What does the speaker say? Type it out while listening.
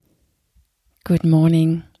Good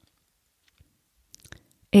morning.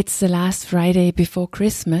 It's the last Friday before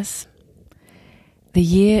Christmas. The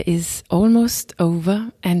year is almost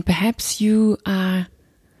over, and perhaps you are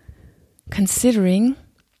considering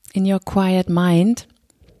in your quiet mind,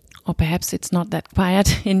 or perhaps it's not that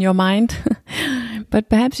quiet in your mind, but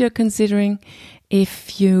perhaps you're considering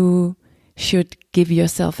if you should give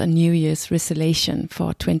yourself a New Year's resolution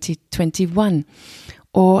for 2021.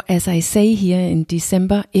 Or as I say here in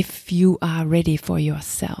December, if you are ready for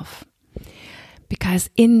yourself. Because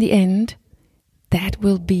in the end, that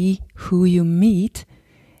will be who you meet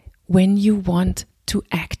when you want to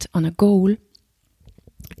act on a goal.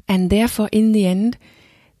 And therefore, in the end,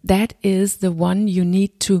 that is the one you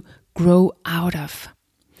need to grow out of.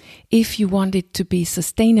 If you want it to be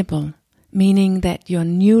sustainable, meaning that your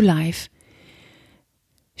new life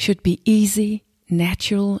should be easy,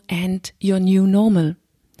 natural, and your new normal.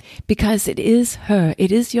 Because it is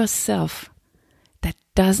yourself that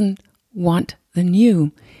doesn't want the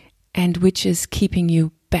new and which is keeping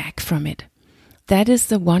you back from it. That is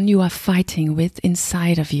the one you are fighting with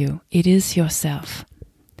inside of you. It is yourself.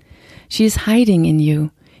 She is hiding in you.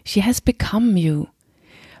 She has become you.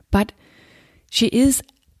 But she is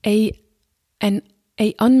an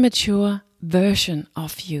immature version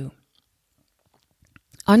of you.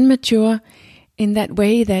 Immature in that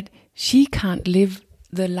way that she can't live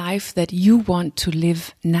the life that you want to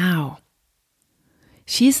live now.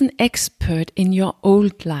 She's an expert in your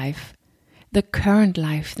old life, the current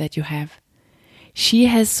life that you have. She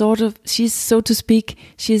has she's so to speak,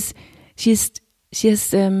 she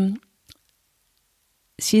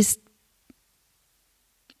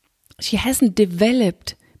hasn't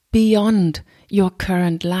developed beyond your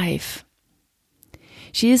current life.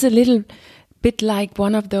 She is a little bit like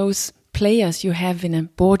one of those players you have in a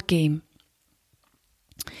board game.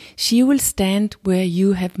 She will stand where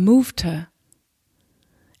you have moved her,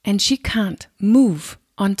 and she can't move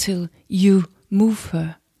until you move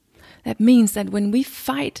her. That means that when we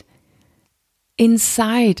fight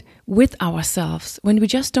inside with ourselves, when we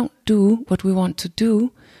just don't do what we want to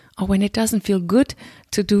do, or when it doesn't feel good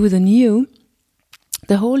to do the new,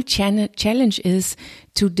 the whole challenge is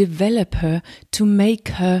to develop her, to make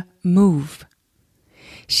her move.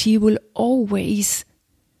 She will always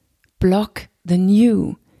block the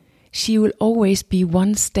new. She will always be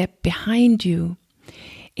one step behind you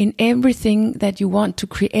in everything that you want to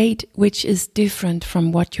create, which is different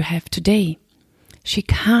from what you have today. She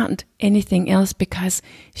can't anything else because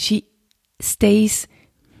she stays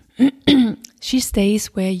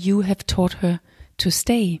where you have taught her to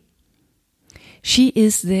stay. She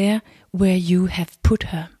is there where you have put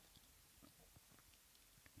her.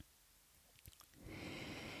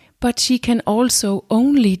 But she can also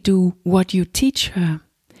only do what you teach her.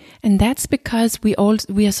 And that's because we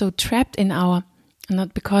are so trapped in our,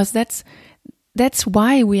 not because that's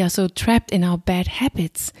why we are so trapped in our bad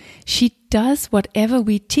habits. She does whatever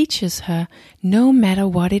we teaches her, no matter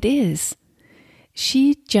what it is.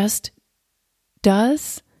 She just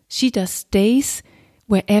stays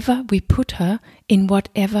wherever we put her, in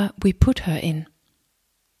whatever we put her in.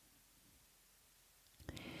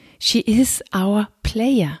 She is our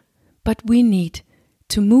player, but we need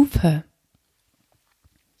to move her.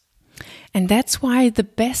 And that's why the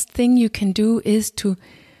best thing you can do is to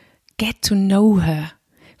get to know her.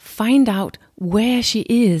 Find out where she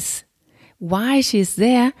is, why she is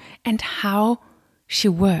there, and how she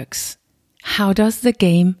works. How does the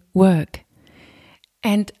game work?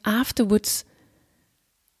 And afterwards,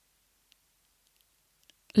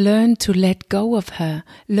 learn to let go of her.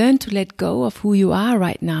 Learn to let go of who you are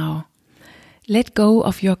right now. Let go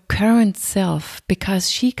of your current self, because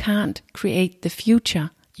she can't create the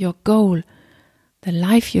future. Your goal, the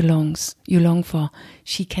life you long for.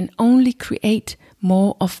 She can only create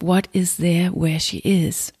more of what is there where she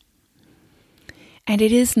is. And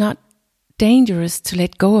it is not dangerous to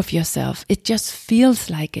let go of yourself. It just feels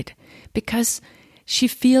like it, because she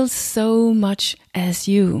feels so much as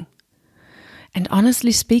you. And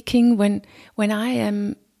honestly speaking, when I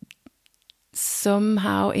am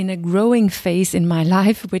somehow in a growing phase in my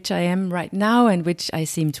life, which I am right now and which I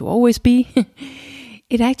seem to always be,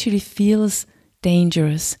 it actually feels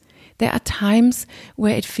dangerous. There are times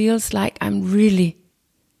where it feels like I'm really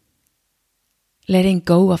letting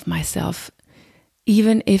go of myself,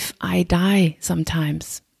 even if I die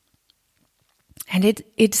sometimes. And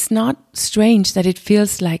it's not strange that it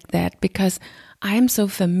feels like that, because I am so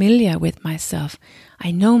familiar with myself.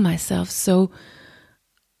 I know myself so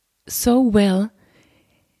well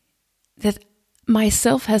that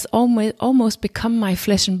myself has almost become my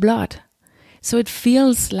flesh and blood. So it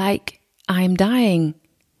feels like I'm dying.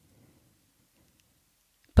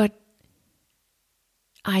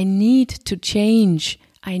 I need to change,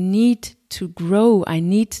 I need to grow, I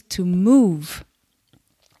need to move.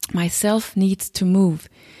 Myself needs to move.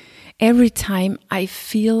 Every time I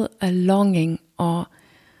feel a longing, or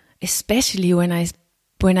especially when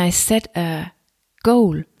I set a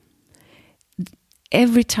goal,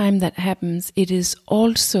 every time that happens, it is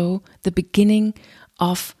also the beginning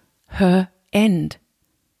of her end.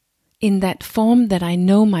 In that form that I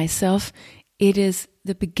know myself, it is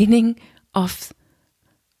the beginning of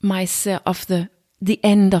myself, of the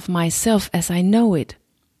end of myself as I know it.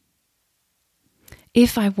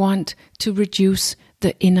 If I want to reduce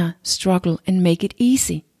the inner struggle and make it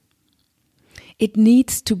easy, it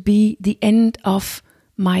needs to be the end of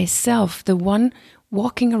myself, the one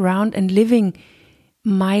walking around and living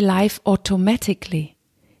my life automatically.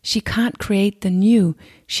 She can't create the new.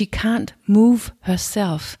 She can't move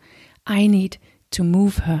herself. I need to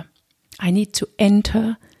move her. I need to end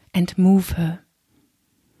her and move her.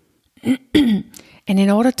 And in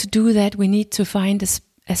order to do that, we need to find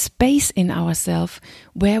a space in ourselves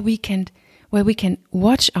where we can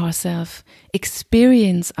watch ourselves,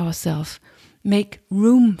 experience ourselves, make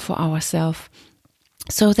room for ourselves,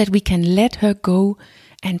 so that we can let her go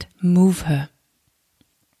and move her.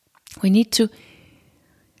 We need to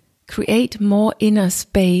create more inner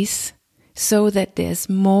space so that there's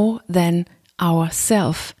more than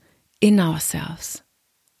ourself in ourselves.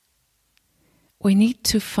 We need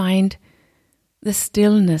to find the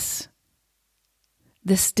stillness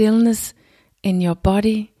in your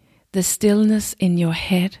body, the stillness in your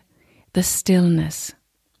head, the stillness.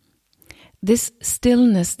 This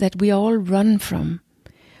stillness that we all run from,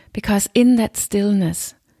 because in that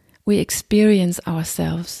stillness we experience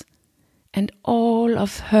ourselves and all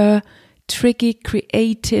of her tricky,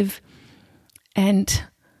 creative and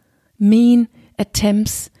mean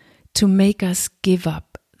attempts to make us give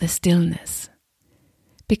up the stillness.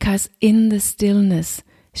 Because in the stillness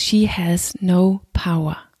she has no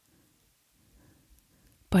power.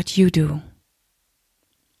 But you do.